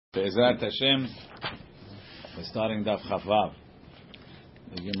Be'ezrat Hashem, we're starting Daf Chavav.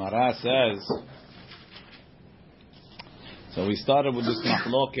 The Gemara says, so we started with this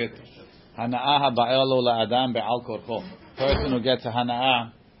machloket, Hana'ah ba'elo la'adam be'al korcho. Person who gets a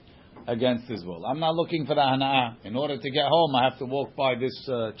Hana'ah against his will. I'm not looking for the Hana'ah. In order to get home, I have to walk by this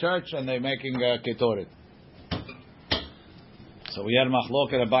church and they're making ketoret. So we had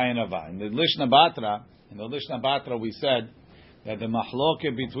machloket Abai and Ava. In the Lishna Batra, we said that the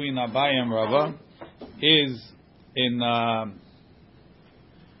machloket between Abai and Rava is in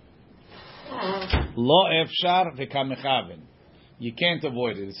lo efshar v'kamechaven. You can't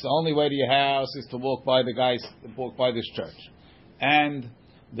avoid it. It's the only way to your house is to walk by this church, and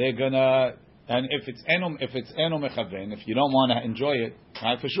they're gonna. And if it's eno mechaven, if you don't want to enjoy it,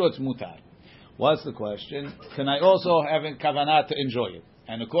 right, for sure it's mutar. What's the question? Can I also have a kavanah to enjoy it?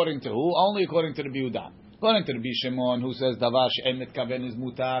 And according to who? Only according to the Biudan. According to the Bishimon, who says davar she'en mitkaven is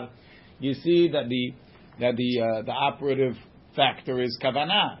mutar, you see that the operative factor is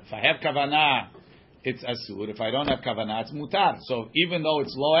kavanah. If I have kavanah, it's asur. If I don't have kavanah, it's mutar. So even though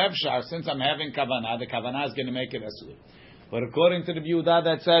it's lo efshar, since I'm having kavanah, the kavanah is going to make it asur. But according to the Biudah,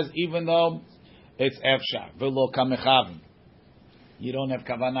 that says even though it's efshar, velo kamechavim, you don't have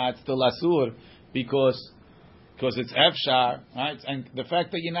kavanah, it's still asur because it's efshar, right? And the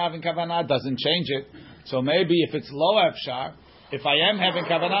fact that you're not having kavanah doesn't change it. So maybe if it's lo efshar, if I am having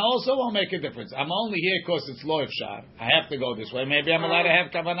kavanah, also won't make a difference. I'm only here because it's lo efshar. I have to go this way. Maybe I'm allowed to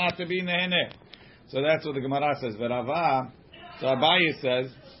have kavanah to be neheneh. So that's what the Gemara says. V'Rava, so Abaye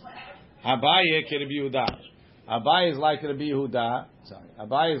says, Abaye Rabbi Yehuda. Abaye is like Rabbi Yehuda. Sorry,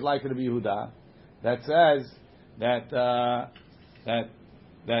 Abaye is like Rabbi Yehuda. That says that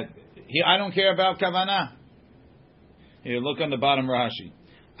I don't care about kavanah. Here, look on the bottom Rashi.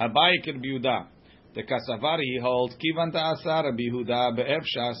 Abaye Rabbi Yehuda. The Kasavari he holds Kivan ta'asar Rabbi Yehuda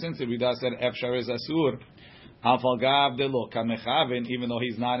be'efshar. Since Rabbi Yehuda said efshar is asur, Alfalgav de lo kamechaven, even though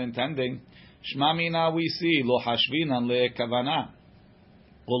he's not intending. Shmamina we see lo hashvinan le kavana,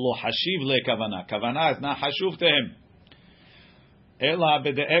 or lo hashiv le kavana. Kavana is not hashuv to him. Ela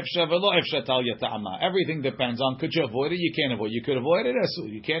b'de efshar velo efshar tal yata'ama. Everything depends on could you avoid it? You can't avoid it. You could avoid it asur.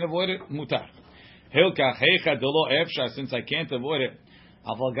 You can't avoid it mutar. Hilkach heicha de lo efshar. Since I can't avoid it.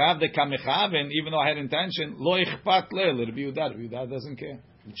 Avalgav de kamechaven, even though I had intention, lo ichpat le Rabbi Yehuda doesn't care.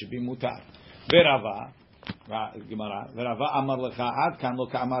 It should be mutar. Verava, Gemara. Verava amar lecha ad kan lo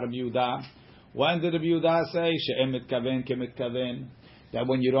ka'amar Rabbi Yehuda. When did Rabbi Yehuda say she'em mitkaven kemitkaven? That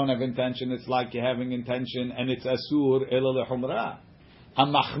when you don't have intention, it's like you're having intention, and it's asur ela lechumra. A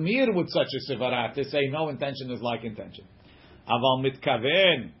machmir with such a sevara to say no intention is like intention. Aval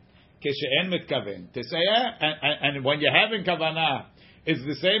mitkaven keshe'en mitkaven to say and when you're having kavanah. It's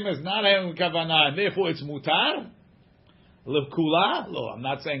the same as not having kavanah, and therefore it's mutar. L'kula? No, I'm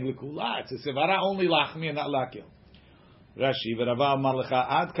not saying l'kula. It's a sevara only lachmi, not lakil. Rashi v'Rava amar lecha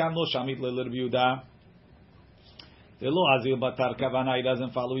ad kan lo shamit le'Rabbi Yehuda. Delo azil batar kavanah. He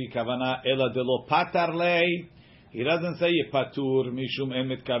doesn't follow kavanah. Ela delo patar lei. He doesn't say patur mishum en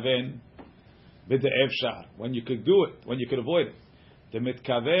mitkaven b'de efshar. When you could do it, when you could avoid it. The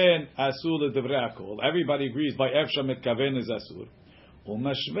mitkaven asur le'devrei hakol. Everybody agrees by efshar mitkaven is asur. He says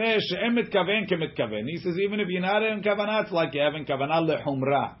even if you're not in kavanah, it's like you're having kavanah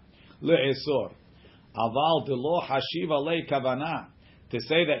lehumra, leesor. Aval de lo hashiv alei kavanah, to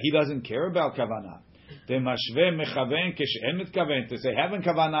say that he doesn't care about kavanah. De mashve mechaven keshe'en mitkaven, to say having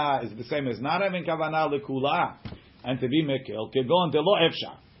kavanah is the same as not having kavanah lekula, and to be mekel. Kegon de lo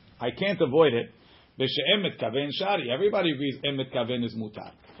efshar, I can't avoid it. Beshe'en mitkaven shari. Everybody agrees en mitkaven is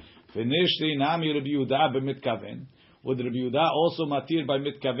mutar. V'nishri nami Rabbi Yehuda b'mitkaven. Would Rabbi Yehuda also matir by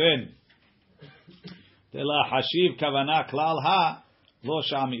mitkaven? Tela hashiv kavanah klal ha lo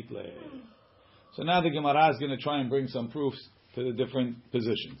shamit le. So now the Gemara is going to try and bring some proofs to the different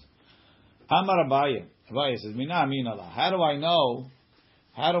positions. Amar Abaye. Abaye says, Mina amin Allah. How do I know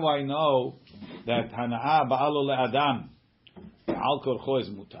that hana'ah ba'alo le'adam al korcho is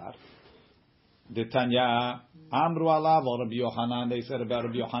mutar? The Tanya Amru alav or Rabbi Yochanan. They said about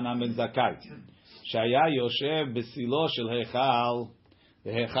Rabbi Yochanan ben Zakkai. Shaya Yoshev Besilo Shel Hechal. The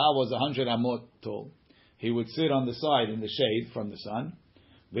Hechal was 100 amot tall. He would sit on the side in the shade from the sun.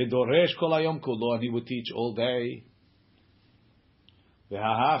 Vedoresh Kol Hayom Kulo, and he would teach all day.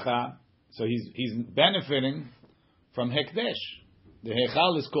 Vehahacha. So he's benefiting from Hekdesh. The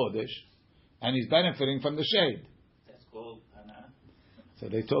Hechal is Kodesh, and he's benefiting from the shade. That's called Hana. So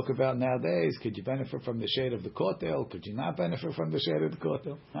they talk about nowadays, could you benefit from the shade of the Kotel? Could you not benefit from the shade of the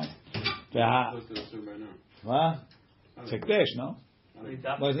Kotel? Right? What? It's Hekdesh, no?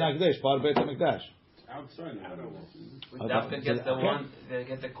 Well, it's not Hekdesh, part of Beit HaMikdash. outside. Dafka gets the one, they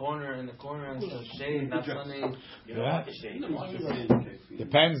get the corner in the corner and so shade, not sunny. Yeah.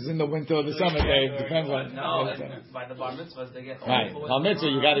 Depends in the winter or the summer, Dave. Depends on. No, by the bar mitzvahs they get. Right. Bar mitzvah,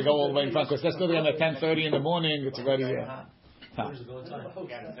 you got to go all the way in front because they're still going at 10:30 in the morning. It's already.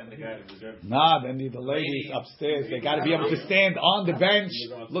 Nah, they need the ladies upstairs. They got to be able to stand on the bench,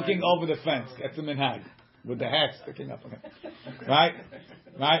 looking over the fence. Get them in hag with the hat sticking up. Right.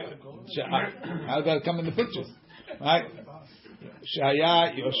 How that come in the pictures? Right.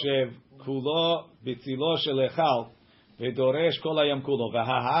 Shaya Yoshev Kulo Bitzilo Shelechal Vedoresh Kol Hayam Kulo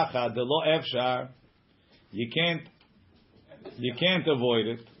Vahahacha Delo Efshar. You can't avoid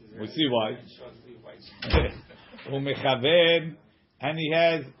it. We see why. Umechaven,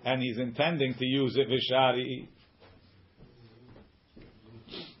 and he's intending to use it. Vishari.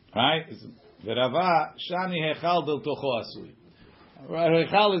 Right. Verava Shani Hechal Del Tocho Asui.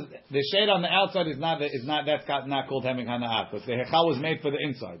 Hechal is the shade on the outside is not that's not called heming hana'at, but the hechal was made for the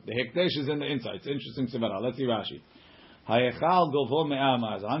inside. The hekdesh is in the inside. It's interesting sevara. Let's see Rashi. Ha'echal govo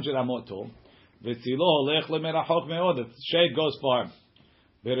me'amaz 100 amot tall. V'tzilo holech lemerachok me'od. The shade goes far.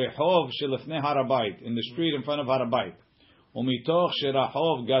 Berechov shelefnei harabayit, in the street in front of harabayit. Umitoch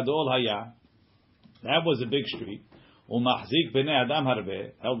sherachov gadol haya. That was a big street. Umachzik bnei adam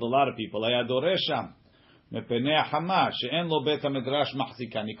harbe, held a lot of people. Haya doresh sham. He couldn't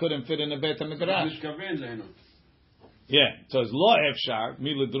fit in a Beit HaMidrash. Yeah, so it's lo efshar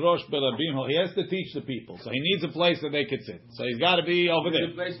milidrosh belabim. He has to teach the people, so he needs a place that they could sit. So he's got to be over there.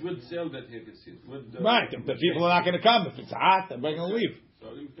 The place would sell that he could sit. Right, the people are not going to come if it's hot. They're going to leave.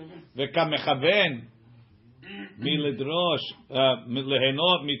 V'kamechaven milidrosh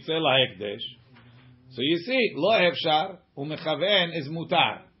lehenot mitzel ha'ekdesh. So you see, lo efshar umechaven is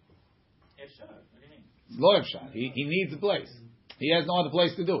mutar. He needs a place. He has no other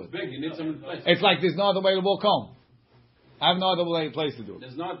place to do it. Big, you need some place. It's like there's no other way to walk home. I have no other place to do it.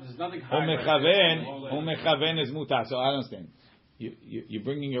 There's nothing high. Umechaven is mutar. So I understand. You're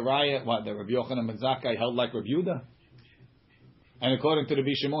bringing your raya. What, the Rabbi Yochanan ben Zakkai held like Rabbi Yehuda? And according to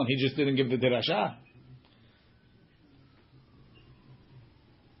Rabbi Shimon, he just didn't give the derasha.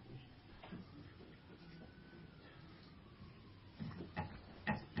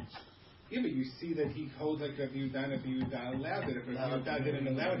 Yeah, but you see that he holds like Rabbi Yehuda allowed it. If Rabbi Yehuda didn't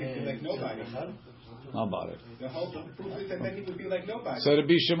allow it, he'd be like nobody. How about it? The whole proof is that then he would be like nobody. So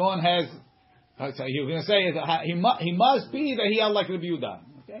Rabbi Shimon has. So you're going to say he must be that he held like Rabbi Yehuda.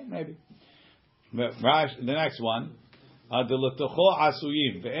 Okay, maybe. The next one. That's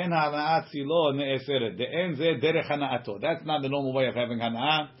not the normal way of having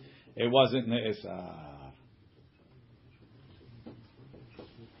hana'ah. It wasn't ne'esar.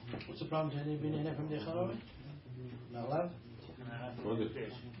 What's the problem? Can being in from the Echarove? Not allowed?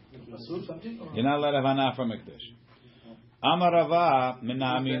 You're not allowed to have hana'ah from Ekdesh. Amarava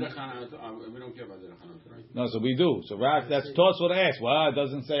Mena'amin. We don't care about the right? No, so we do. So that's Tosfot asks. Well, it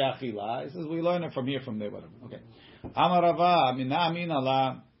doesn't say achila. It says we learn it from here, from there, whatever. Okay. Amarava Mena'amin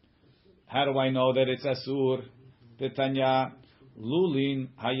Allah. How do I know that it's asur? Tetanya Lulin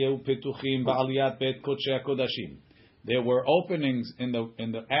Hayu Petuchim Ba'aliyat Bet Kodshei Kodashim. There were openings in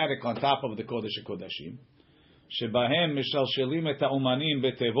the attic on top of the Kodesh HaKodashim. Shebahem mishalshelim et ha'umanim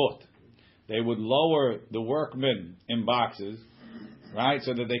betevot. They would lower the workmen in boxes, right,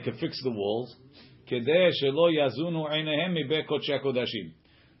 so that they could fix the walls. Kedeh shelo yazunu einehem mibe Kodesh HaKodashim.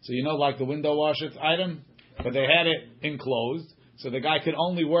 So you know, like the window washer item, but they had it enclosed, so the guy could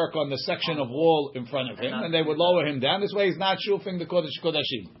only work on the section of wall in front of him, and they would lower him down. This way, he's not shufing the Kodesh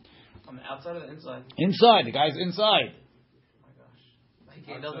HaKodashim. On the outside or the inside? Inside. The guy's inside. Oh my gosh.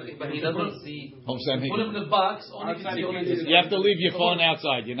 But he doesn't see. Put him in the box. Only You have to leave your phone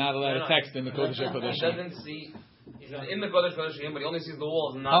outside. You're not allowed to text in the Kodesh HaKodashim. He doesn't see. He's in the Kodesh HaKodashim, but he only sees the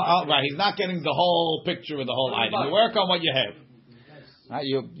walls. Right. He's not getting the whole picture of the whole item. You work on what you have. Right.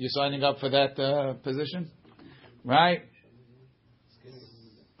 You're signing up for that position, right?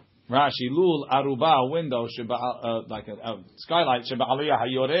 Rashi lul aruba, window like a skylight sheba aliyah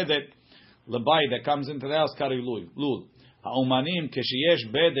hayoredet lebay that comes into the house kari lul haumanim keshiyesh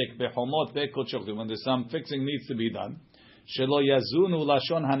bedek behomot bekochok. When there's some fixing needs to be done, shelo yazunu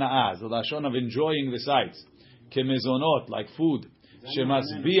lashon hanaaz, the lashon of enjoying the sights, kemezonot like food,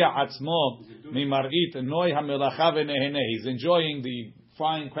 shemasbia atzmo mimarit noy hamelacha v'nehene. He's enjoying the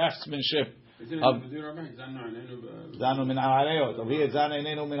fine craftsmanship. Zanu min ha'areyot. Over here, zanu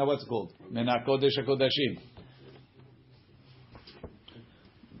einenu min what's called min hakodesh hakodashim.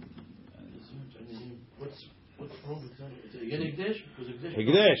 What's wrong with that?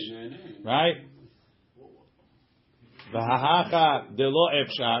 Higdesh, right? V'hahacha delo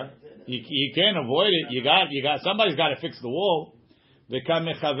efshar. You can't avoid it. You got somebody's got to fix the wall.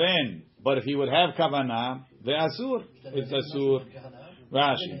 But if he would have kavanah, the asur, it's asur.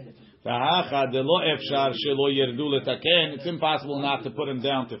 Rashi. It's impossible not to put him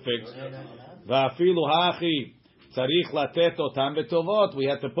down to fix. We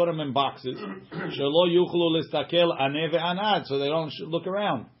have to put them in boxes. So they don't look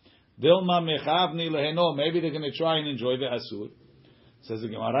around. Maybe they're going to try and enjoy the asur. Says the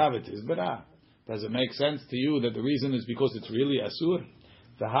Gemara, does it make sense to you that the reason is because it's really asur?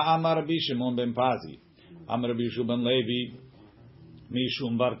 Amar Rabbi Shimon ben Pazi, Amar Rabbi Yeshua ben Levi,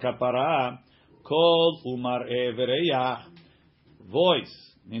 Mishum bar kapara, kol umar vereyach,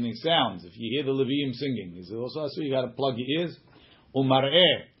 voice, meaning sounds. If you hear the Leviim singing, is it also asur? You got to plug your ears. Umar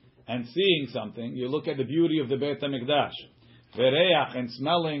and seeing something, you look at the beauty of the Beit HaMikdash. Vereyach and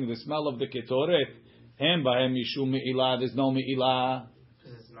smelling the smell of the ketoret. And bahem mishum me'ilah, there's no me'ilah.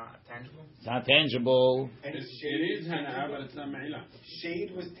 Because it's not tangible. It's not tangible. It is hana, but it's not me'ilah.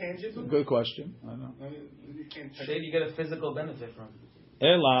 Shade was tangible? Good question. I know. Shade you get a physical benefit from.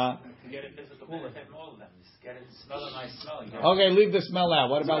 Ella. You get a physical benefit from all of them. Just get it, smell a nice smell. Okay, leave the smell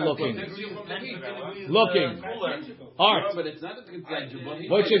out. What about looking? Looking. Art. No, but it's not tangible.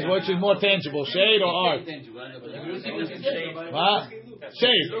 Which is more tangible, shade or art? What?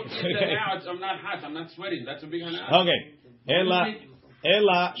 Shade. Now I'm not hot. I'm not sweating. That's a big hana. Okay.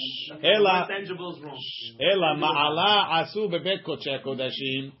 Ella ma'ala asu bebet kodesh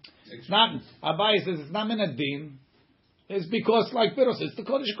kodashim. It's not. Abai says it's not min adin. It's because, like Piros, it's the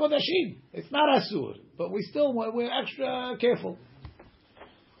kodesh kodashim. It's not asur, but we're extra careful.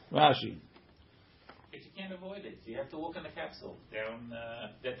 Rashi. But you can't avoid it. You have to look in the capsule down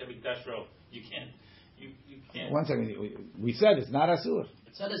Bet HaMikdash Road. You can't. You can't. One second. We said it's not asur.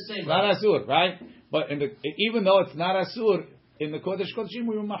 It's not the same. It's not asur, right? But even though it's not asur, in the kodesh kodashim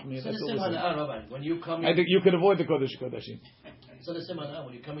we were mahmir. It's not the same Rabbi. When you come, I think you could avoid the kodesh kodashim. it's not the same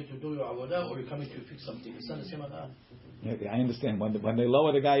when you're coming to do your avodah or you're coming to fix something. It's not the same Yeah, I understand. When they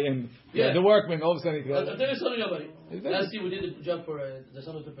lower the guy in, Yeah. the workman, all of a sudden he I'll goes, tell you something about it. Is that- Last year we did a job for the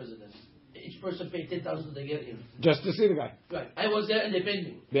son of the president. Each person paid 10,000 to get in. just to see the guy. Right. I was there and they paid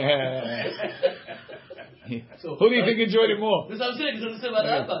me. Yeah. So, Who do you think enjoyed it more? That's what I'm saying. It's not the same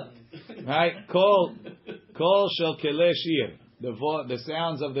Rabbi. Right? Kol shel kelei shir. The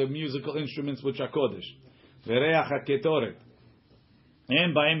sounds of the musical instruments which are kodesh. Vereach haketoret.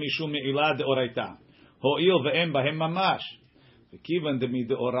 En bahem mishum me'ilah deoraita. Ho'il ve'en bahem mamash. V'kivan demi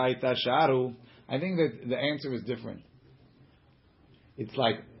deoraita sharu. I think that the answer is different. It's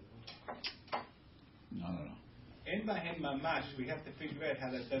like, no. In Bahem Mamash, we have to figure out how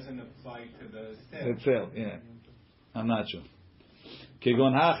that doesn't apply to the sale. The sale, yeah. I'm not sure.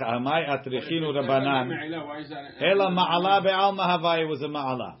 Kegon hacha, amai atrichinu rabanan. Why is that? Ela ma'ala be'alma havai was a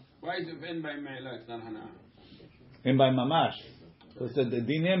ma'ala. Why is it in by me'ilah? It's not hana. And by mamash. So it said the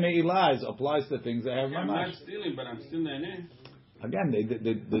dineh me'ilah applies to things that have I'm not mamash. stealing, but I'm still nene. Again,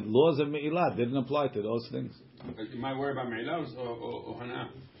 the laws of me'ilah didn't apply to those things. Am I worried about me'ilah or hana?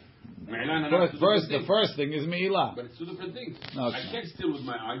 Me'ilah and hana. The first thing is me'ilah. But it's two different things. No, it's I not. can't steal with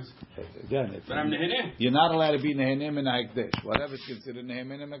my eyes. Again, But I'm nehene. you're not allowed to be nehenim in hekdesh. Whatever is considered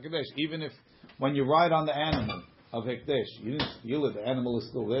nehenim in hekdesh. Even if when you ride on the animal of hekdesh, you didn't steal it. The animal is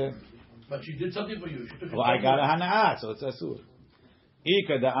still there. But she did something for you. She took Well, I got a hana'ah, so it's asur.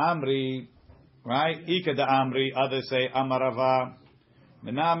 Ika da amri, right? Ika da amri. Others say amarava.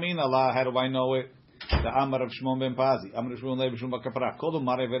 Mena min Allah. How do I know it? The amar of Shimon ben Pazi. Amar of Shimon ben Shimon bakapra. Kodum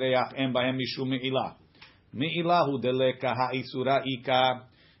mare vereach en bahem mishum me'ilah. Me'ilah hu deleka ha'isura ika.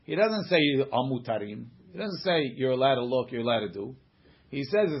 He doesn't say amutarim. He doesn't say you're allowed to look, you're allowed to do. He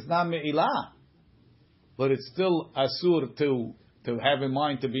says it's not me'ilah, but it's still asur to have in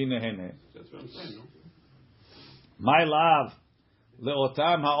mind to be nehene. That's what I'm saying, no? My love,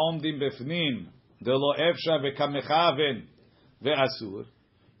 leotam haomdim befnim, delo efsha vekamechaven ve'asur.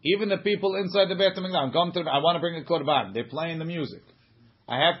 Even the people inside the Beit HaMikdash, I want to bring a korban. They're playing the music.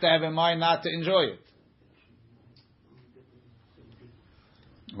 I have to have in mind not to enjoy it.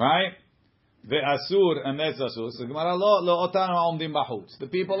 Right? Ve'asur, and that's asur. So Gemara leotam haomdim bachutz. The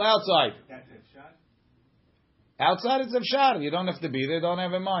people outside. That's it, shot. Outside it's afshar. You don't have to be there. Don't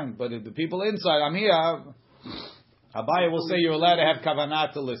have in mind. But if the people inside, I'm here. Abaya will say you're allowed to have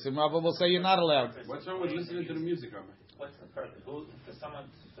kavanah to listen. Rabba will say you're not allowed. What's wrong with listening to the music, Rabbi? What's the purpose? For someone,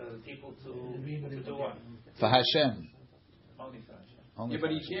 for people to do what? For Hashem. Only for Hashem. Only Yeah, for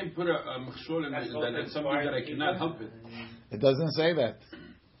but you Hashem. can't put a machshol in that's something that I cannot help it. It doesn't say that.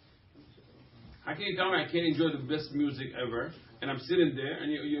 How can you tell me I can't enjoy the best music ever, and I'm sitting there,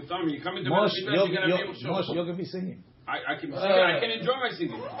 and you tell me, you come into Moshe, Beit HaMikdash, you're going to be able to you're going to be singing. I can sing, I can enjoy my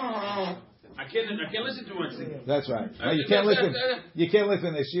singing. I can't listen to my singing. That's right. No, you can't listen. You can't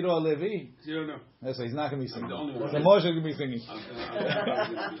listen to Shiro Levi. You don't know. That's right. He's not going to be singing. I'm the only one. So Moshe is going to be singing.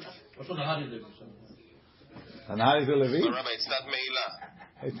 What's the Hari do? And how is it Levi? But Rabbi, it's not Meila.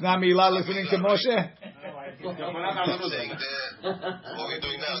 It's not Milah listening to Moshe. I'm saying what we're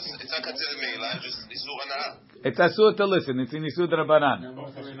doing now, it's not considered Meila, it's just Isur Anah. It's asur to listen. It's in Isur Rabbanan.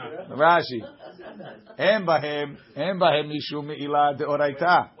 Rashi. En bahem mishum Meila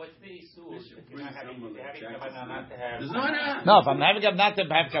deoraita. What's the issue? If you're not having kavanah not to have. There's no Anah. No, if I'm having not to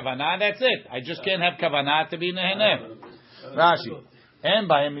have kavanah, that's it. I just can't have kavanah to be nehenem. Rashi. En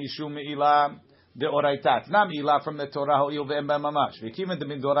bahem mishum Meila deoraita. It's not Meila from the Torah ho'il ve'en b'mamash. V'kiven de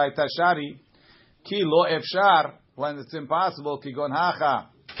min deoraita shari ki lo efshar when it's impossible ki gon hacha.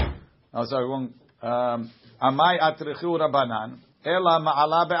 Oh, sorry, wrong. Amai atrichu Rabbanan ela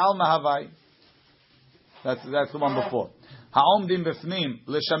ma'ala be'al mahavai. That's the one before. Ha'omdim b'fnim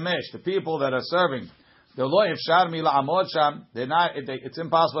l'shamesh, the people that are serving. The lo efshar mila'amod sham. It's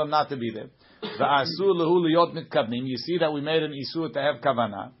impossible for them not to be there. Va'asur lehu liyot mitkavnim. You see that we made an isur to have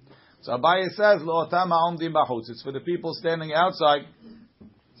kavanah. So Abaye says lo'otam ha'omdim b'chutz. It's for the people standing outside.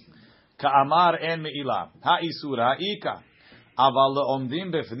 Ka'amar en me'ilah. Ha'isura ha'ika. Aval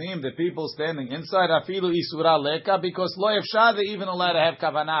le'omdim b'fnim, the people standing inside, afilu isura leka, because lo efshar, they even allowed to have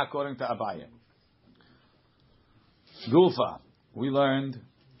kavanah, according to Abaye. Gufa, we learned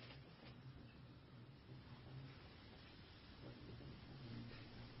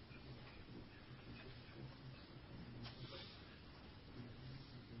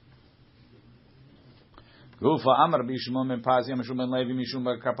Gufa Amar Bishmon Ben Pazia Mishum Ben Levi Mishum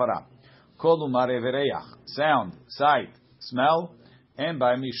Ben Kapara. Kolu Mare Vereach, sound, sight, smell, and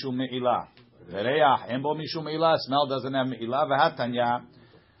by Mishum Me'ilah. Vereach, and bo Mishum Me'ilah, smell doesn't have Me'ilah. V'hatanya,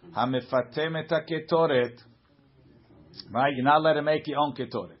 Hamefatem et HaKetoret. Right, you're not allowed to make your own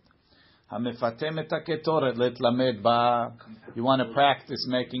Ketoret. Hamefatem et HaKetoret, let lamed ba. You want to practice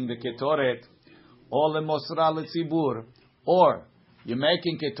making the Ketoret. Or lemosra letzibur. Or, you're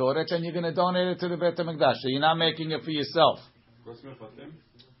making Ketoret and you're going to donate it to the Beit HaMikdash. So you're not making it for yourself. What's mefatem?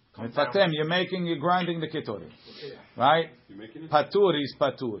 Mefatem, you're grinding the Ketoret. Right? Patur is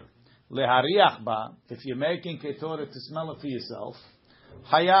patur. Lehariach ba, if you're making Ketoret to smell it for yourself,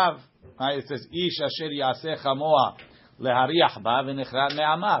 hayav. Right? It says, ish asher yaseh chamoa lehariach ba v'nechrat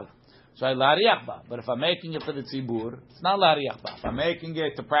me'amav. So lehariach ba. But if I'm making it for the tzibur, it's not lehariach ba. If I'm making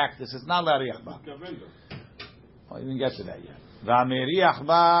it to practice, it's not lehariach ba. Oh, you didn't get to that yet. V'ameriach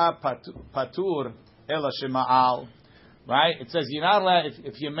ba patur ela shema'al. Right? It says you're not allowed,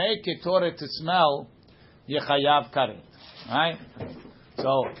 if you make Ketoret to smell, you're chayav karet. Right?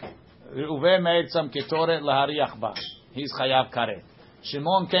 So Reuven made some Ketoret lahariach ba. He's chayav karet.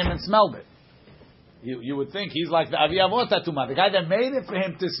 Shimon came and smelled it. You would think he's like the Avi Avot Tuma. The guy that made it for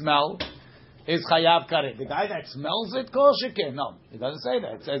him to smell is chayav karet. The guy that smells it, kol sheken. No, it doesn't say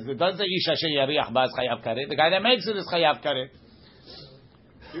that. It doesn't say ish asher yariach ba is chayav karet. The guy that makes it is chayav karet.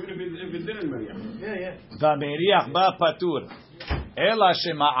 Even if it didn't meriach. Yeah. V'meriach ba patur. Ela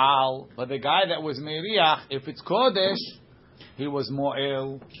shema'al. But the guy that was meriach, if it's kodesh, he was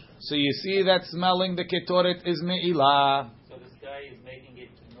mo'el. So you see that smelling the Ketoret is me'ilah. So this guy is making it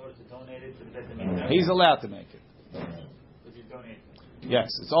in order to donate it to the Beit HaMikdash. He's allowed to make it. But you donate it. Yes,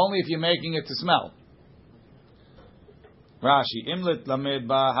 it's only if you're making it to smell. Rashi, imlet lamed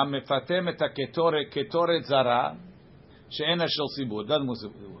ba hamefatem et Ketoret zara she'ena shel tzibur. Doesn't move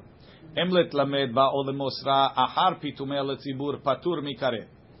tzibur. Imlet lamed ba o lemosra ahar pitumei letzibur patur mikaret.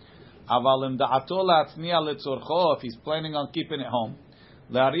 Aval im da'ato la'atzniya letzorcho, if he's planning on keeping it home,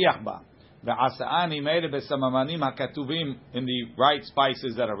 le'ariach ba. Ve'asa'an, he made it besamamanim hakatuvim, in the right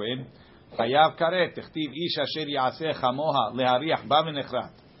spices that are in. Chayav karet, tichtiv ish asher ya'aseh chamoha, le'ariach ba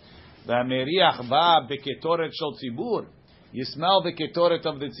v'nechrat. Ve'ameriach ba beketoret shel tzibur. You smell the ketoret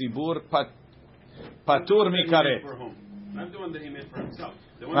of the tzibur, patur mikaret. Not the one that he made for himself.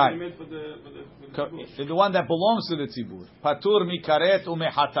 The one Right. that he made for the The one that belongs to the tzibur. Patur mikaret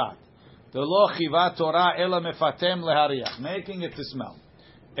umehatat. The lo chiva Torah ela mefatem lehariach, making it to smell.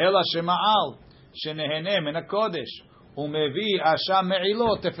 Ela shema'al shenehene min hakodesh umevi asham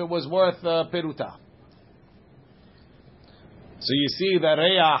me'ilot, if it was worth peruta. So you see that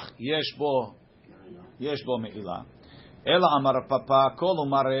reach yesh bo me'ilah. Ela amar papa kol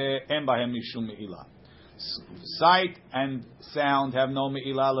umare en bahem mishum me'ilah. Sight and sound have no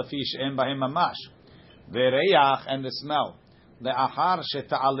me'ilah lefish en bahem mamash. Ve'reach, and the smell. Le'achar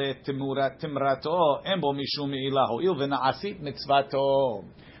sheta'ale timrato en bo mishum me'ilah ho'il v'na'asit mitzvato.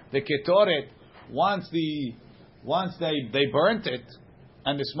 The Ketoret, once they burnt it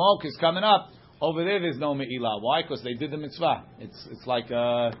and the smoke is coming up, Over there's no me'ilah. Why? Because they did the mitzvah. It's like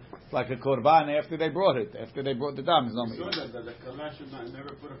a korban after they brought it. After they brought the dam, there's no me'ilah. So that the kala should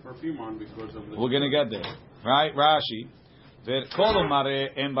never put a perfume on because of the. We're gonna get there, right? Rashi. וכל ומראה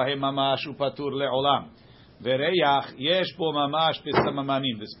אין בהם ממש ופטור לעולם. וריח יש פה ממש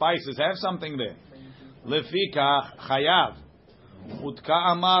בסממנים. The spices have something there. לפיכך חייב.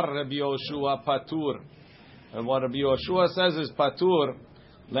 וכאמר רבי יהושע פטור. And what Rabbi Yoshua says is patur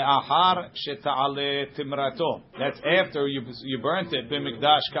le'achar sheta'ale timrato. That's after you burnt it.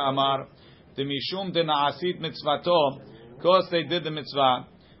 B'mikdash ka'amar demishum dena'asit mitzvato. Because they did the mitzvah.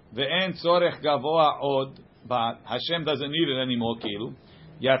 Ve'en tzorech gavoa od. But Hashem doesn't need it anymore. Kilu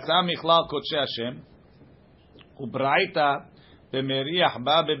yatsa michlal kodshe Hashem. Ubraita b'meriach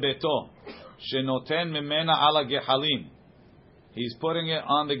ba bebeto shenoten mimena ala gehalim. He's putting it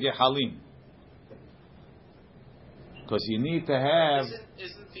on the gehalim. Because you need to have.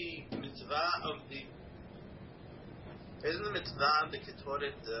 Isn't the mitzvah of the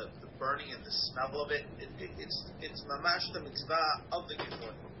ketoret the burning and the smell of it? It's mamash the mitzvah of the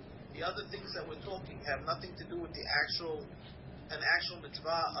ketoret. The other things that we're talking have nothing to do with an actual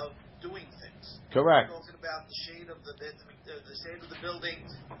mitzvah of doing things. Correct. We're talking about the shade of the shade of the building,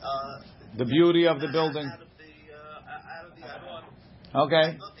 the beauty of the building. Out of the Aron.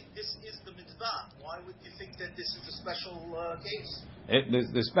 Okay. This is the mitzvah. Why would you think that this is a special case?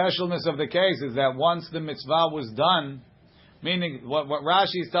 The specialness of the case is that once the mitzvah was done, meaning what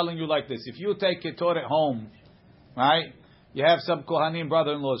Rashi is telling you like this: if you take ketoret home, right? You have some kohanim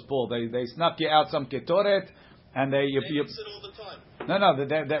brother-in-laws, Paul. They snuck you out some ketoret, and they mix it all the time. No,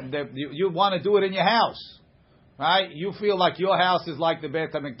 you want to do it in your house, right? You feel like your house is like the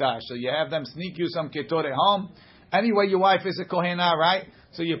Beit HaMikdash, so you have them sneak you some ketoret home. Anyway, your wife is a kohena, right?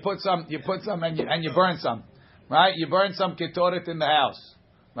 So you put some, and you burn some, right? You burn some ketoret in the house,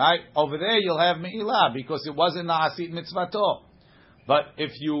 right? Over there you'll have me'ilah because it wasn't na'asit mitzvato. But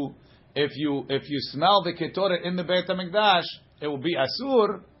if you smell the ketoret in the Beit HaMikdash, it will be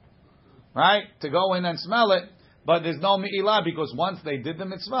asur, right? To go in and smell it. But there's no me'ilah because once they did the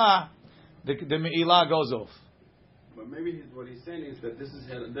mitzvah, the me'ilah goes off. But maybe what he's saying is that this is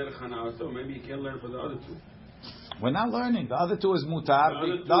derech hana'ah, so maybe you can learn for the other two. We're not learning. The other two is mutar.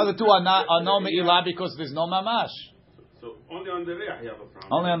 The other two are no me'ilah because there's no mamash. So only on the reach you have a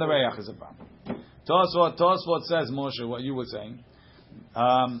problem. Only on the reach is a problem. Tosfot says, Moshe, what you were saying.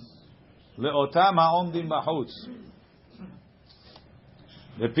 Le'otam ha'omdim b'chutz.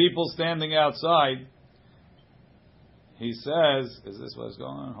 The people standing outside. He says, is this what's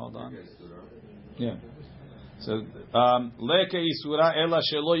going on? Hold on. Yeah. So, leke isura ela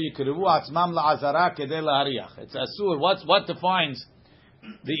shelo yikrevu atzmam la'azara kedei lahariach. It's asur. What defines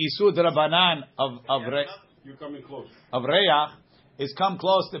the isur drabanan of you're coming close. Of reach is come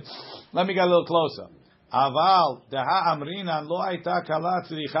close to. Let me get a little closer. Aval deha amrinan lo aita kala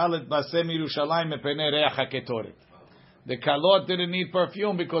tzricha letbasem Yerushalayim mepnei reach haketoret. The kalot didn't need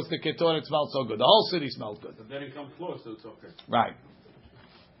perfume because the ketoret smelled so good. The whole city smelled good. But then it comes close, so it's okay. Right.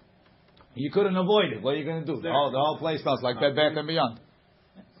 You couldn't avoid it. What are you going to do? The whole place smells like Bed Bath and Beyond.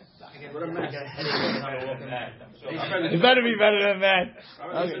 What a mess. It better be better than that.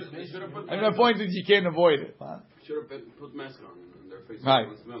 Okay. And the point is you can't avoid it. Should have put mask on their face. Right.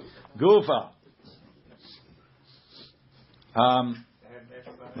 Gufa.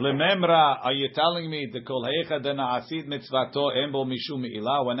 Lememra, are you telling me the kol heicha dena'asid mitzvato embo mishum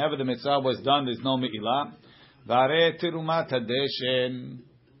me'ilah? Whenever the mitzvah was done, there's no me'ilah. Vare tirumat hadeshen.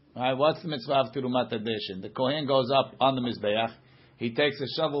 Right, what's the mitzvah of tirumat hadeshen? The kohen goes up on the mizbeach. He takes a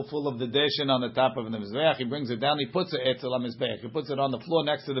shovel full of the deshen on the top of the mizbeach. He brings it down. He puts it etzel on mizbeach. He puts it on the floor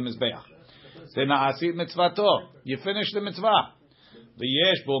next to the mizbeach. Dena'asid mitzvato. You finish the mitzvah. The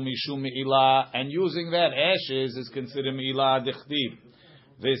yesh bo mishum me'ilah, and using that ashes is considered me'ilah dichtiv.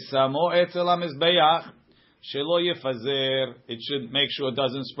 V'samo etzel hamizbeach shelo yefazer. It should make sure it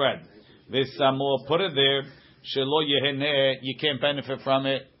doesn't spread. V'samo, put it there. Shelo yeheneh, you can't benefit from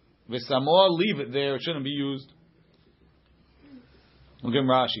it. V'samo, leave it there. It shouldn't be used. Look at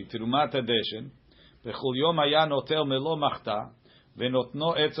Rashi. Tirumat hadeshen b'chol yom haya notel melo machta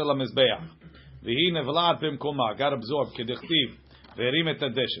v'notno etzel hamizbeach v'hi nevla'at b'mkoma. Got absorbed kedichtiv. Ve'erim et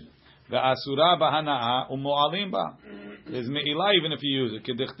hadeshen ve'asura b'hana'ah u'mo'alim ba. There's me'ilah even if you use it.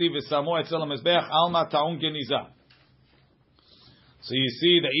 Kedichtiv v'samo etzel hamizbeach alma ta'un geniza. So you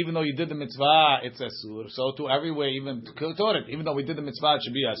see that even though you did the mitzvah, it's asur. So to everywhere, even ketoret, even though we did the mitzvah, it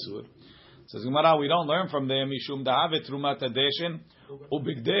should be asur. Says Gemara, we don't learn from them. Mishum da'avet trumat hadeshen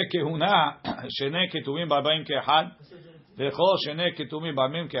ubigdei kehuna shenei ketuvim ba'bayim ke'echad v'chol shenei ketuvim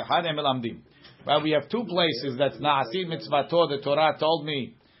ba'bayim ke'echad em elamdim. Right, we have two places that's na'asid mitzvato. The Torah told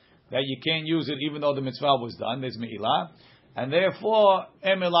me that you can't use it even though the mitzvah was done. There's me'ilah, and therefore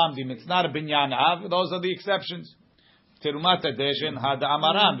emelamdim. It's not a binyan av. Those are the exceptions. Terumat adeshin hada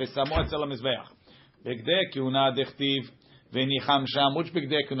amaram v'samo etzel hamizbeach. Begdei kiuna dechtiv v'nicham sham. Which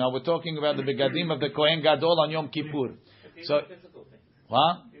begdei kiuna? We're talking about the begadim of the Kohen Gadol on Yom Kippur. So,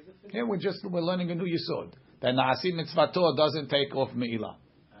 what? Yeah, we're learning a new yisod that na'asim mitzvato doesn't take off me'ilah,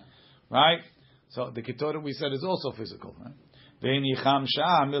 right? So the Keturah we said is also physical. Right? V'nicham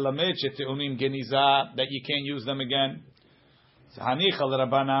sham milamed sheteumim geniza, that you can't use them again. Hanichal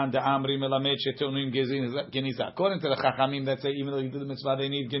Rabbanan de'amri milamed sheteumim geniza. According to the Chachamim that say even though you do the mitzvah they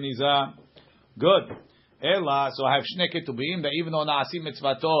need geniza. Good. Ela, so I have shnei ketubim that even though na'asim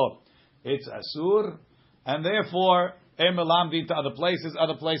mitzvato it's asur, and therefore emelamdim to other places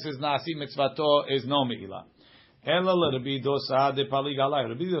na'asim mitzvato is no me'ilah. Ela Rabbi Dosa de Paligalai.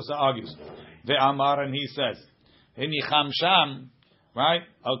 Rabbi Dosa argues. Ve'amar, and he says, Hinicham sham, right?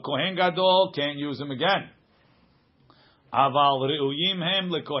 A Kohen Gadol can't use him again. Aval re'uyim hem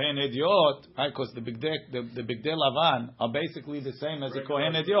lekohen hediot, right? Because the bigdei lavan are basically the same as the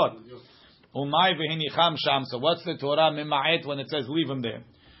Kohen hediot. Umay ve'hinicham sham. So what's the Torah mima'et when it says leave him there?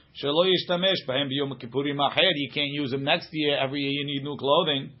 Shelo yishtamesh b'hem b'yom kippurim acher. You can't use him next year. Every year you need new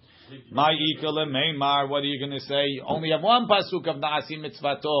clothing. My ikale meimar. What are you going to say? You only have one pasuk of na'asim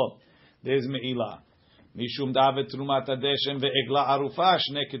mitzvato. There's me'ilah. Mishum davet trumat adeshem ve'egla arufa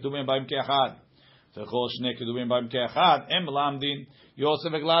shnei ketubim b'im ke'achad. V'chol shnei ketubim b'im ke'achad. Em lamdin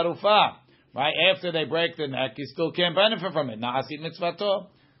yosef egla arufa. Right after they break the neck, you still can't benefit from it. Na'asim mitzvato.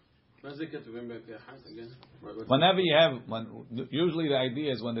 Whenever you have, usually the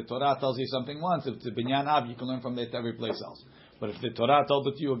idea is when the Torah tells you something once, if it's a binyan av, you can learn from it every place else. But if the Torah told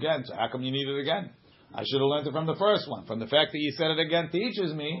it to you again, so how come you need it again? I should have learned it from the first one. From the fact that you said it again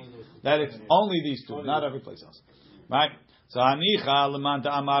teaches me that it's only these two, not every place else. Right? So hanicha lemanta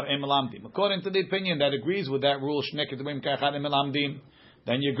amar emelamdim. According to the opinion that agrees with that rule, shnei ketubim ka'achad emelamdim,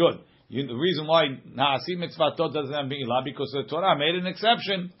 then you're good. The reason why na'asim mitzvatot doesn't have me'ilah because the Torah made an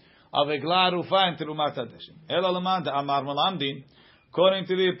exception of egla arufa and terumat hadeshim. Ela lemanta amar melamdim. According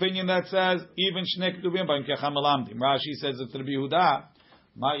to the opinion that says even shnei ketubim b'im ka'achad melamdim. Rashi says it's Rabbi Yehuda.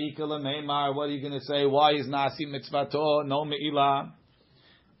 Ma'ikala meimar. What are you going to say? Why is na'asim mitzvato no me'ilah?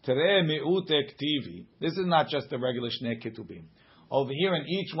 Tere mi'ute ktivi. This is not just a regular shnei ketubim. Over here in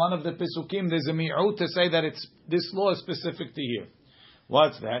each one of the pesukim, there's a mi'ut to say that it's this law is specific to here.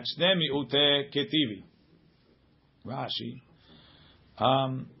 What's that? Shnei mi'ute ketivi. Rashi.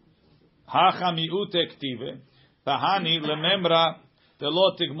 Hacha mi'ute ktive. Pahani lemembra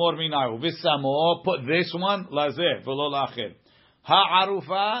telo tigmor minayu. V'samo, put this one, lazeh, v'lo la'acher.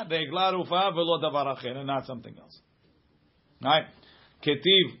 Ha'arufa, ve'egla arufa, v'lo davar acher, and not something else. Right?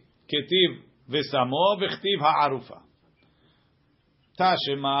 Ketiv v'samo, v'chtiv ha'arufa.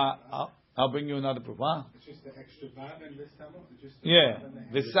 Tashema, I'll bring you another proof. Huh? It's just the extra vav and v'samo? Yeah.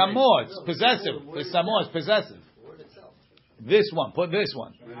 V'samo, it's possessive. V'samo is possessive. This one, put this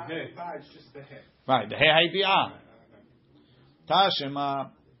one. It's just the head. Right, the ha'idiyah. Tashema,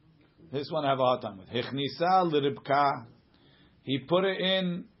 this one I have a hard time with. Hechnisa l'ribka. He put it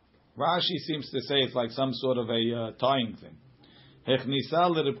in. Rashi seems to say it's like some sort of a tying thing. Hechnisa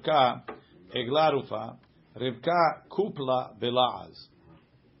l'ribka egla rufa. Ribka kupla bela'az.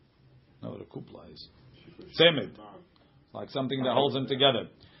 No, what a kupla is. Tzemed. Like something that holds them together.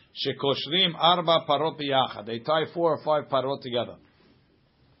 Shekoshrim arba parot biyachad. They tie 4 or 5 parot together.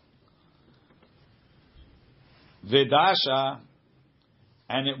 Vedasha,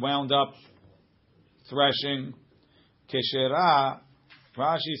 and it wound up threshing. Keshera,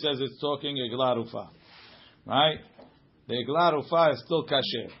 Rashi says it's talking egla rufa. Right? The egla rufa is still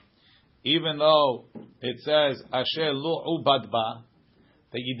kasher. Even though it says asher lo ubadba,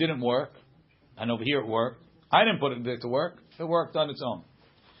 that you didn't work, and over here it worked. I didn't put it there to work. It worked on its own.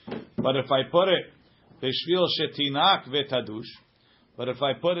 But if I put it b'shvil shetinak v'tadush, but if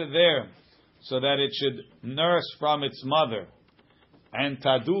I put it there so that it should nurse from its mother and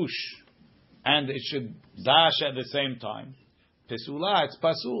tadush, and it should dash at the same time, pesula, it's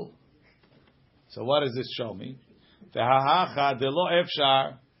pasul. So what does this show me? V'hahacha delo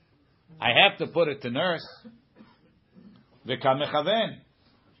efshar. I have to put it to nurse. V'kamechaven.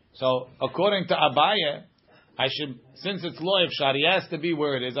 So according to Abaye, I should, since it's lo efshar, he has to be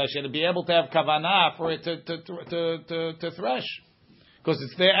where it is. I should be able to have kavanah for it to thresh, because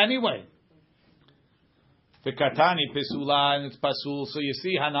it's there anyway. V'katani pesula, and it's pasul. So you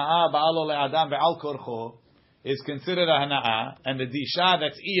see, hana'ah ba'alo le'adam ve'al korcho is considered a hana'ah, and the disha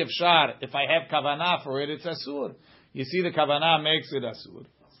that's i efshar, if I have kavanah for it, it's asur. You see, the kavanah makes it asur.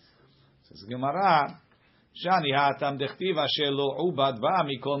 Says Gemara, Shani hatam dechtiv asher lo ubad ba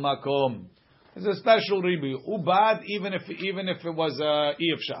mikol makom. There's a special ribu. Ubad, even if it was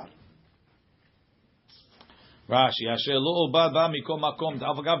Iyafshar. Rashi, asher lo ubad ba mikol makom.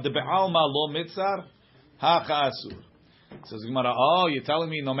 Avagav de be'alma lo mitzar, hacha asur. Says Gemara, oh, you're telling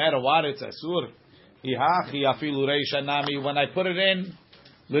me no matter what, it's asur? Ihachi afilu reisha nami. When I put it in,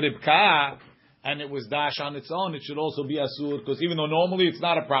 l'ribka, and it was dash on its own, it should also be asur, because even though normally it's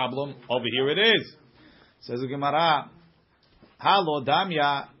not a problem, over here it is. Says the Gemara, halo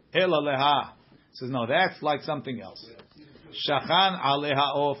damya ela leha. Says no, that's like something else. Shachan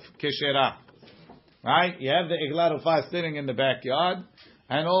aleha of keshera. Right? You have the iglar ufa sitting in the backyard,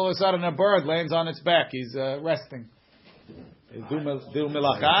 and all of a sudden a bird lands on its back. He's resting. Du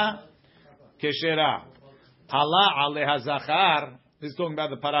melacha keshera. Allah aleha zachar. This is talking about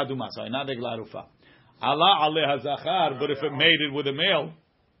the paraduma. Sorry, not the iglar ufa. Allah aleha zachar. But if it mated with a male,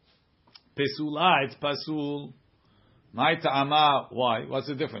 pesula, it's pasul. My ta'ama, why? What's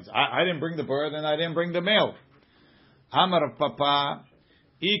the difference? I didn't bring the bird and I didn't bring the male. Amar of Papa,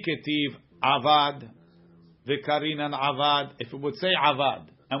 iketiv avad, vikarinan avad. If it would say avad,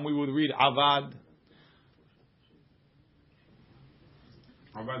 and we would read avad.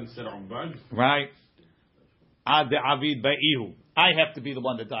 Avad instead of umbad. Right. Ad de avid ba'ihu. I have to be the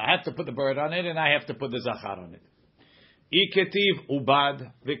one that I have to put the bird on it and I have to put the zachar on it. Iketiv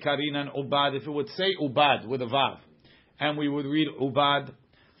ubad, vikarinan ubad. If it would say ubad with a vav, and we would read ubad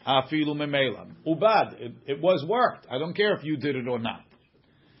afilu memela. Ubad, it was worked. I don't care if you did it or not.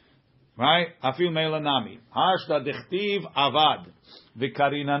 Right? Afilu memela nami. Hashda dichtiv avad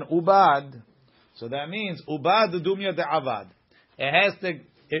vikarinan ubad. So that means ubad dumya de avad.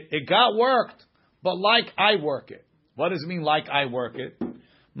 It got worked, but like I work it. What does it mean? Like I work it.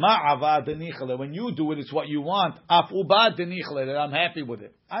 Ma avad denichale. When you do it, it's what you want. Af ubad denichale. That I'm happy with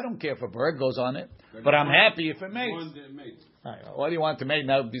it. I don't care if a bird goes on it, but I'm happy if it mates. Right. What do you want to make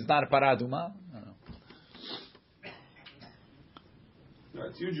now? It's not a paraduma. No,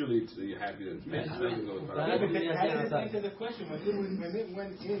 it's usually you're happy that it's made. How did it answer the question? When it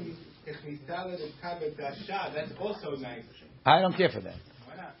went in, if we salad and kabet dasha, that's also nice. I don't care for that.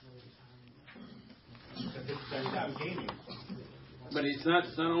 Why not? Because it's dasha, I'm gaining. But it's not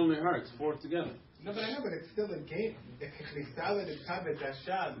only her, it's four together. No, but I know, but it's still a game. If we salad and kabet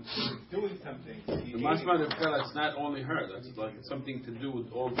dasha, it's doing something. The mashma of Kala, it's not only her. That's like something to do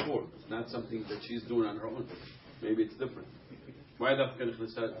with all four. It's not something that she's doing on her own. Maybe it's different. Why the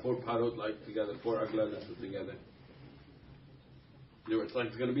four parot like together, four agladas together? It's like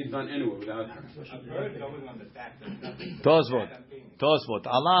it's going to be done anyway without her. A bird going on the back. Tosvot.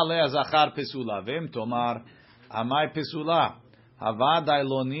 Allah aleh zachar pesula. Vem tomar amai pesula. Havadai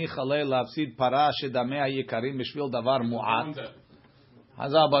lo nichale lafsid para shedamei yikarim b'shvil davar mu'at.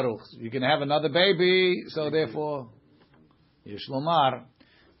 Hazar baruch. You can have another baby, so therefore, yishlomar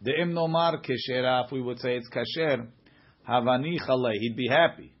de'im nomar keshera. If we would say it's kasher, havani chale, he'd be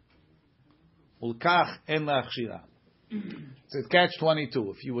happy. Ulkach en lachshira. It's catch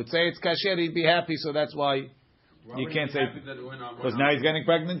 22. If you would say it's kasher, he'd be happy. So that's why you can't say because now he's getting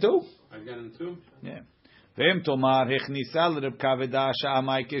pregnant too. I'm getting too. Yeah. V'em tomar hechnisa l'Ribka v'dasha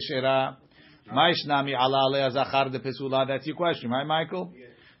amai keshera ma'ishnami ala aleh zachar de pesula. That's your question, right, Michael?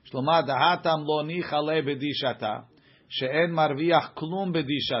 Shlomar dahatam lo nichale bedishata she'en marviach klum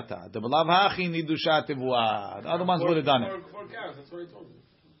bedishata deblav hachi nidusha tevuah. The other ones would have done it. Four cows. That's what I told you.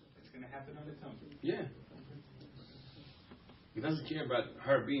 It's going to happen on its own. Yeah. He doesn't care about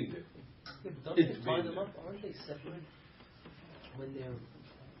her being there. Yeah, but don't they tie them up? Aren't they separate when they're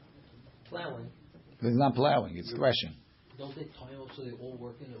plowing? It's not plowing; it's threshing. Don't they tie them up so they all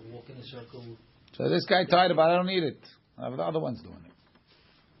walk in a circle? So this guy tied it, but I don't need it. I have the other ones doing it.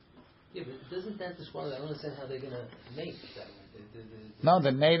 Yeah, but doesn't that disqualify? I don't understand how they're going to mate that way. No,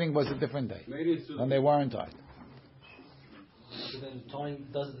 the mating was a different day, and they weren't tied. So then tying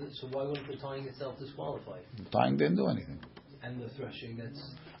does. So why wouldn't the tying itself disqualify? Tying didn't do anything. And the threshing, that's...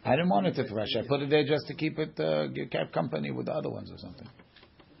 I didn't want it to thresh. I put it there just to keep it, keep company with the other ones or something.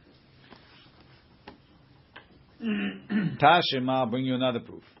 Tashima, I'll bring you another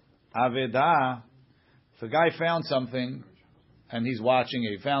proof. Aveda, if a guy found something and he's watching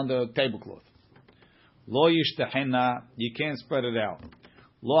it, he found a tablecloth. Lo yishtahena, you can't spread it out.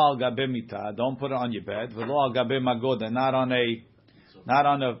 Lo al gabe mita, don't put it on your bed. Lo al gabe magoda, not on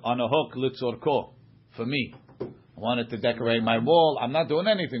a hook, litzorko, for me. I wanted to decorate my wall. I'm not doing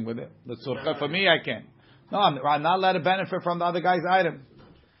anything with it. Litzorka, for me, I can. No, I'm not allowed to benefit from the other guy's item.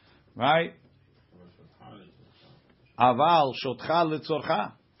 Right? Aval shotcha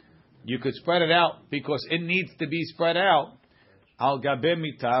litzorcha. You could spread it out because it needs to be spread out. al gabe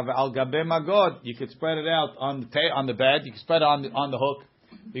mitav al gabe magod. You could spread it out on the bed. You can spread it on the hook,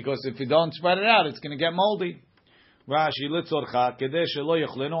 because if you don't spread it out, it's going to get moldy. Rashi litzorcha kedei shelo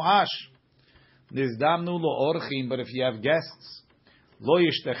yochlenu ash. Nizdamnu lo orchim. But if you have guests, lo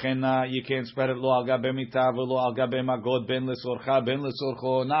yishtechena, you can't spread it lo al gabe mitav lo al gabe magod ben lesorcha ben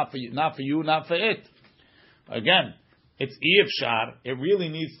lesorcho. Not for you, not for it. Again, it's ifshar. It really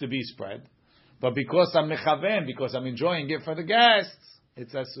needs to be spread. But because I'm mechaven, because I'm enjoying it for the guests,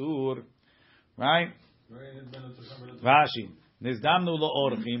 it's asur, right? Rashi, nizdamnu lo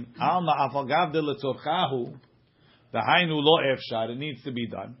orchim, alma afagav de letzorchahu, v'hainu lo efshar. It needs to be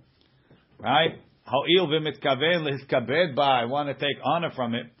done, right? Ha'il v'mitkaven lehiskabed ba. I want to take honor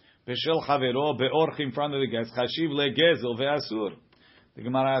from it. B'shel chavero be'orchim in front of the guests. Chashiv legezel ve'asur. The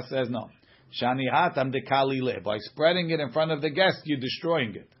Gemara says no. Shani hatam dekali le. By spreading it in front of the guests, you're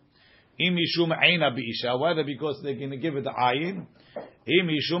destroying it. Whether because they're going to give it the ayin,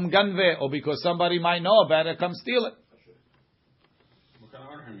 ganve, or because somebody might know about it, come steal it. What kind of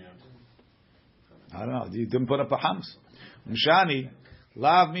order you have? I don't know. You didn't put up a hams. Mshani,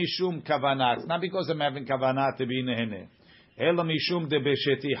 lav mishum kavanat. It's not because I'm having kavanat to be nehene. Ela mishum de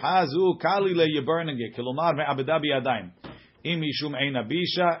besheti hazu kali le, you're burning it. Kilomar me'abeda biyadayim. Mishum eina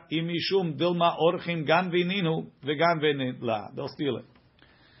bisha, mishum dilma orchim ganve ninu veganve la. They'll steal it.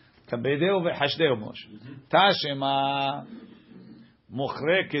 Tashema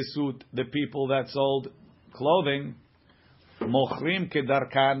mochre kesut, the people that sold clothing, mochrim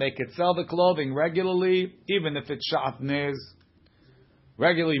kedarkan, they could sell the clothing regularly, even if it's shatnez.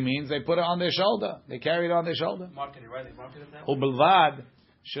 Regularly means they put it on their shoulder, they carry it on their shoulder. Market it, right? They market it that way. Ubelvad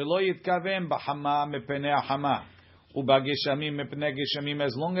shelo yitkaven b'hama mepnei hama ubageshamim mepnei geshamim,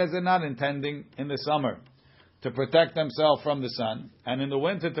 as long as they're not intending in the summer to protect themselves from the sun, and in the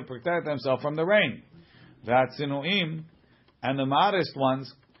winter to protect themselves from the rain. V'atzinuim, and the modest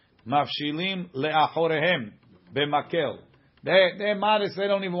ones, mafshilim le'achorehem b'makel. They're modest. They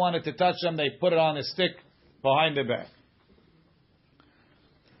don't even want it to touch them. They put it on a stick behind their back.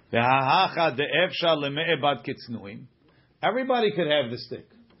 V'hahacha de'efsha le'me'ebad kitznuim. Everybody could have the stick.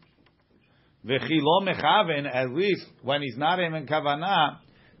 V'chilo mechaven, at least when he's not even kavanah,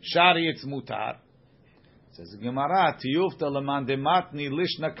 shari it's mutar. Says the Gemara, tiyufta leman dematni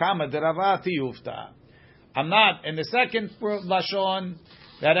lishna kama derava tiyufta. I'm not in the second lashon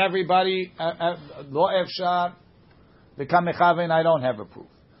that everybody lo efshar the kamechaven. I don't have a proof.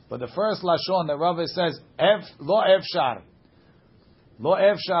 But the first lashon that Rava says lo efshar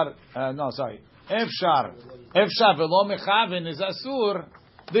efshar velo mechaven is asur.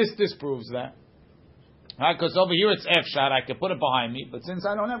 This disproves that. Right? Because over here it's efshar. I can put it behind me, but since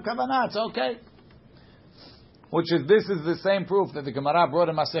I don't have kavanah, it's okay. This is the same proof that the Gemara brought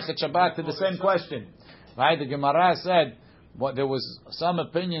in Masechet Shabbat to the same question, right? The Gemara said there was some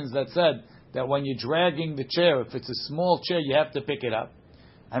opinions that said that when you're dragging the chair, if it's a small chair, you have to pick it up,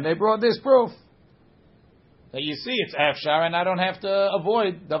 and they brought this proof that you see it's afshar, and I don't have to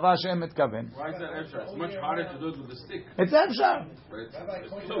avoid davar she'em mitkaven. Why is that afshar? It's much harder to do it with the stick. It's afshar. Rabbi,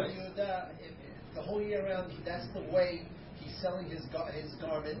 according to Yehuda, the whole year round, that's the way he's selling his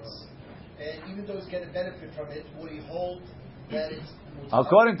garments. And even though he's getting a benefit from it, would he hold that it's mutar?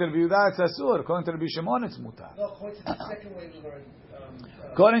 According to the Yehuda, it's asur. According to the Shimon, it's mutar. No, according to the second way we learned.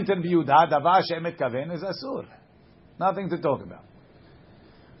 According to the Yehuda, davar she'em mitkaven is asur. Nothing to talk about.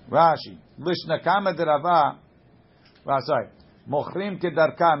 Rashi, lishna kama derava. Sorry, mochrim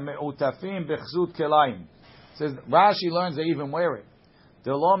kedarkam me'utafim bechzut kelayim. Says Rashi learns they even wear it.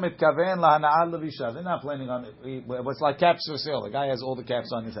 Delo mitkaven lahana'ad levisha. They're not planning on it. It's like caps for sale. The guy has all the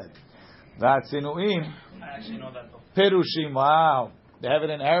caps on his head. Vatzinuim. I actually know that though. Perushim. Wow. They have it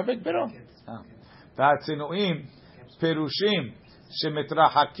in Arabic, Piru? Vatzinuim. Perushim.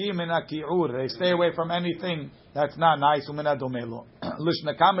 Shemitrahakim min haki'ur. They stay away from anything that's not nice. Umina domelo.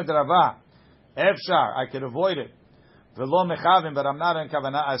 Lishna kamed rava. Efshar. I could avoid it. Velo mechavim, but I'm not in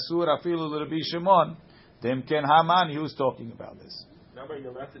kavanah. Asur afilu l'Rabbi Shimon. Demken Haman. He was talking about this.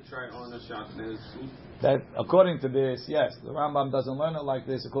 You're allowed to try on a shatnez. That according to this, yes, the Rambam doesn't learn it like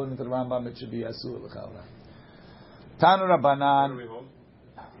this. According to the Rambam, it should be asur l'chavra. Tanu Rabbanan.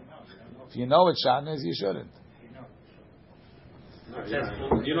 If you know it's shatnez, you shouldn't. No,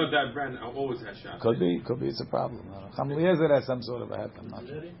 you know that brand always has shatnez. Could be. It's a problem. Chamliezer has some sort of a head. I'm not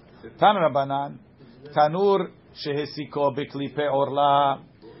sure. Tanu Rabbanan. Tanur shehesiko biklipe orla.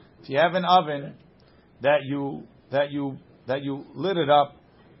 If you have an oven that you lit it up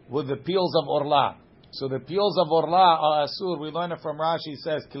with the peels of orla. So the peels of orla are asur. We learn it from Rashi.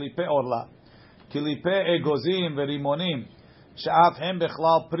 Says kilipe orla, kilipe egozim verimonim, she'af hem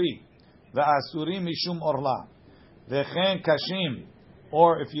bechlal pri, ve'asurim mishum orla. Vechen kashim,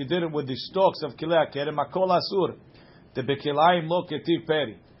 or if you did it with the stalks of kilei kerem, akol asur. The bekilayim lo ketiv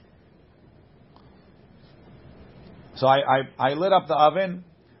peri. So I lit up the oven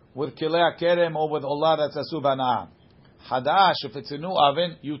with kilei kerem or with olah that's asur b'ana'ah. Hadash, if it's a new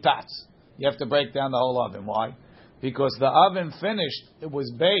oven, you tats. You have to break down the whole oven. Why? Because the oven finished, it was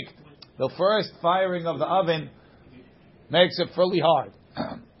baked. The first firing of the oven makes it fairly hard.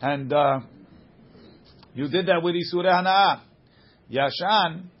 And you did that with Isurei Hana'ah.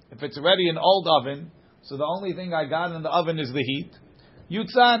 Yashan, if it's already an old oven, so the only thing I got in the oven is the heat.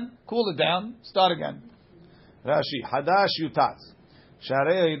 Yutzan, cool it down, start again. Rashi, Hadash Yutatz.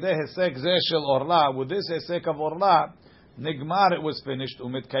 Sharei Yideh Hesek Zeh Shel Orla, with this Hesek of Orla, Nigmar, it was finished,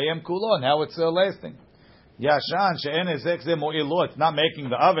 Umitkayem Kulo, now it's still lasting. Yashan, She'en Hesek Zeh Mo'ilo, it's not making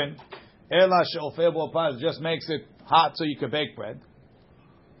the oven. Ela She'ofeh Bo Paz, just makes it hot so you can bake bread.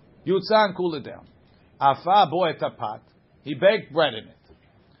 Yutzan, cool it down. Afa Bo Et HaPat, he baked bread in it.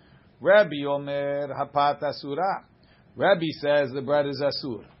 Rabbi Omer Hapat Asura. Rabbi says the bread is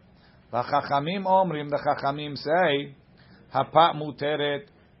Asur. V'chachamim Omrim, the Chachamim say, Hapat Muteret,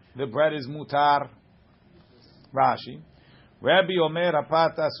 the bread is Mutar. Rashi. Rabbi Omer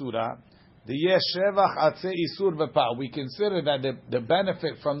Hapat Asura. The Yeshevach Atze Isur V'pa. We consider that the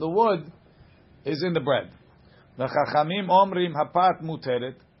benefit from the wood is in the bread. The Chachamim Omrim Hapat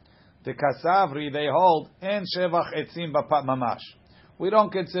Muteret. The Kasavri, they hold, En Shevach Etzim V'pat Mamash. We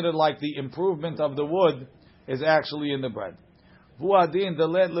don't consider like the improvement of the wood is actually in the bread. Vuadin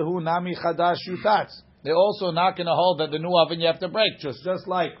delet lehu nami chadash yutatz. They're also not going to hold that the new oven you have to break. Just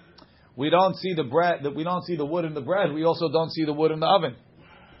like we don't see the bread, that we don't see the wood in the bread, we also don't see the wood in the oven.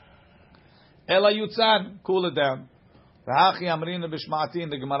 Ela yutzan, cool it down. V'hachi amrina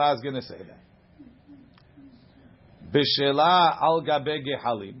b'shmatin. The Gemara is going to say that. B'shela al gabe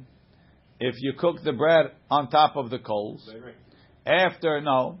gehalim. If you cook the bread on top of the coals.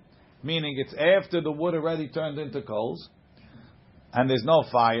 Meaning it's after the wood already turned into coals, and there's no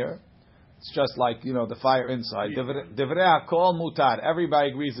fire. It's just like the fire inside. Divrei hakol mutar. Everybody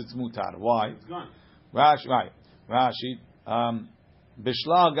agrees it's mutar. Why? It's gone. Rashi.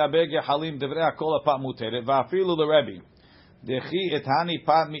 Bishla gabe gehalim divrei hakol apat muteret va'afilu l'Rebbe dechi ethani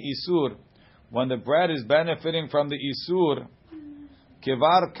pat mi isur. When the bread is benefiting from the isur,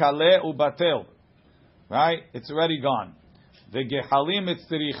 kivar kale ubatel. Right? It's already gone. The gehalim it's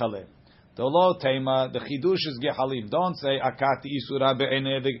terichale. The lo tema, the chidush is gehalim. Don't say akati isura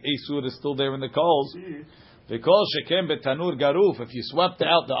be'ene. The isur is still there in the coals. Because shekem betanur garuf. If you swept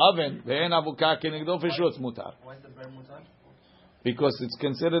out the oven, ve'en avuka kenegdo fishu it's mutar. Why is the bread mutar? Because it's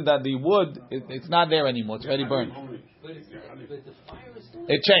considered that the wood it's not there anymore. It's already burned. But the fire is still.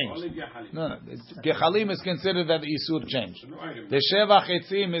 It changed. No. Gehalim is considered that the isur changed. The shevach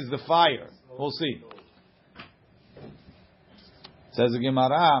etzim is the fire. We'll see. Says the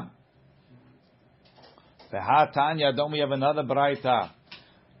Gemara, Tanya, don't we have another braita?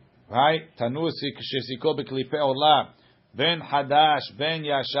 Right? Tanur shesiko beklipe orla, ben hadash, ben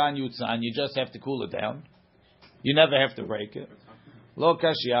yashan yutzan. You just have to cool it down. You never have to break it. Lo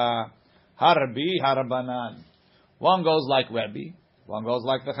kashya, harbi harabanan. One goes like Rebbe, one goes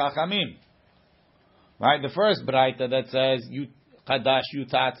like the Chachamim. Right? The first braita that says hadash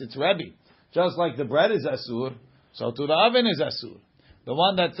yutatz, it's Rebbe. Just like the bread is asur, so to the oven is asur. The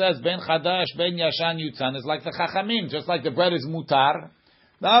one that says ben chadash ben yashan yutzan is like the chachamim, just like the bread is mutar,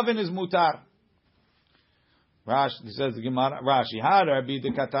 the oven is mutar. Rashi says the Gemara. Rashi ha Rabbi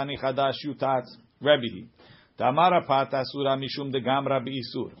de katani chadash yutatz Rabbi tamara pat asura mishum de gam Rabbi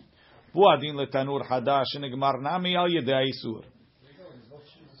isur buadin letanur chadash negmar nami al yedei isur.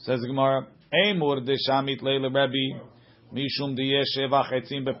 Says the Gemara emur de shamit leile Rabbi mishum de yeshevach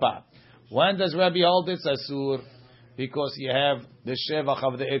etzim bepat. When does Rabbi hold it's asur? Because you have the shevach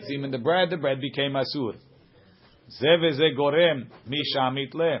of the etzim in the bread became asur. Zeveze gorem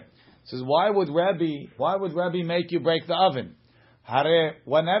mishamit le. Says why would Rabbi make you break the oven? Hare,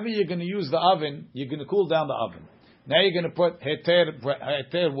 whenever you're going to use the oven, you're going to cool down the oven. Now you're going to put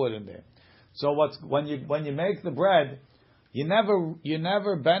heter wood in there. So when you make the bread, you're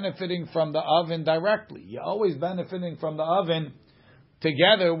never benefiting from the oven directly. You're always benefiting from the oven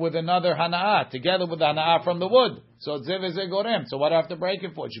together with another hana'ah, together with the hana'ah from the wood. So zev ze gorem. So what do I have to break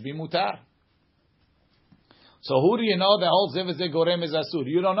it for? It should be mutar. So who do you know that holds zev ze gorem is asur?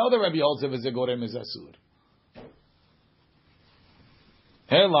 You don't know the Rebbe holds zev ze gorem is asur.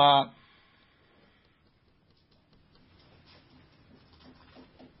 Hela.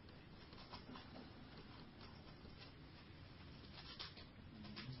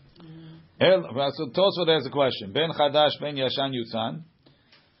 So Tosfot there's a question. Ben chadash ben yashan yutzan.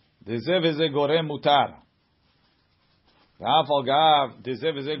 The zev ze gorem mutar. ואף על גב דזה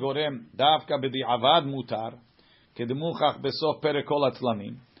וזה גורם דווקא בדיעבד מותר, כדמוכח בסוף פרק כל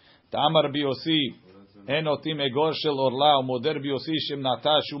הצלמים. תאמר רבי יוסי, אין אותים אגור של אורלה, ומודה רבי יוסי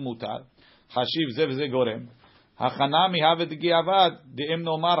שמנתה שהוא מותר, חשיב זה וזה גורם. הכנה מהווה דגיעבד, דאם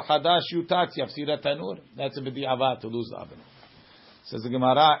נאמר חדש יוטץ, יפסיר התנור. That's a בדיעבד, to lose the oven. Says the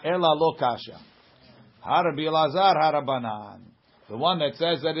Gemara, אלא לא קשה. Rabbi Elazar harabanan. The one that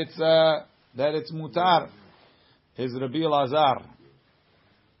says that it's mutar is Rabbi Elazar.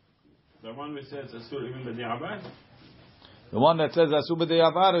 The one which says asur even b'di'avad? The one that says asur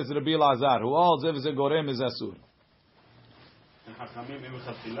b'di'avad is Rabbi Elazar. Who holds if the gorem is asur. And Hachamim im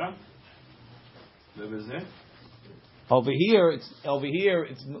chatila? Over here it's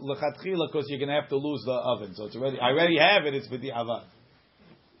lechatchila because you're going to have to lose the oven. So it's already. I already have it. It's b'di'avad.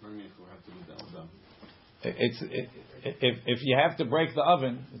 If you have to break the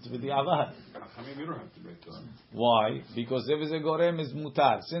oven, it's b'di'avad. You don't have to break the oven. Why? Because zevze gorem is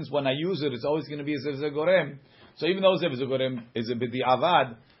mutar. Since when I use it, it's always going to be a zevze gorem. So even though zevze gorem is a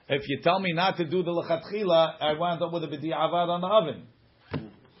b'di'avad, if you tell me not to do the lechatchila, I wound up with a b'di'avad on the oven.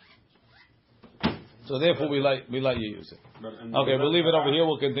 So therefore, we let you use it. Okay, we'll leave it over here.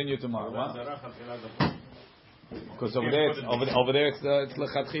 We'll continue tomorrow. Because over there, it's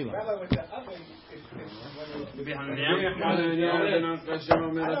lechatchila.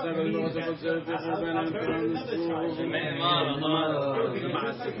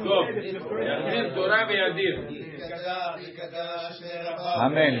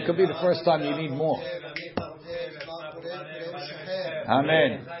 Amen. It could be the first time you need more.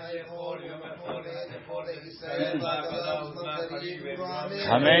 Amen.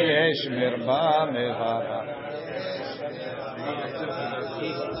 Amen. Yesh mirba mevara.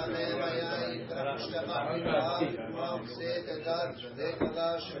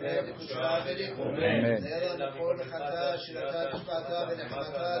 Amen.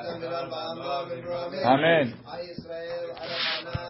 Amen.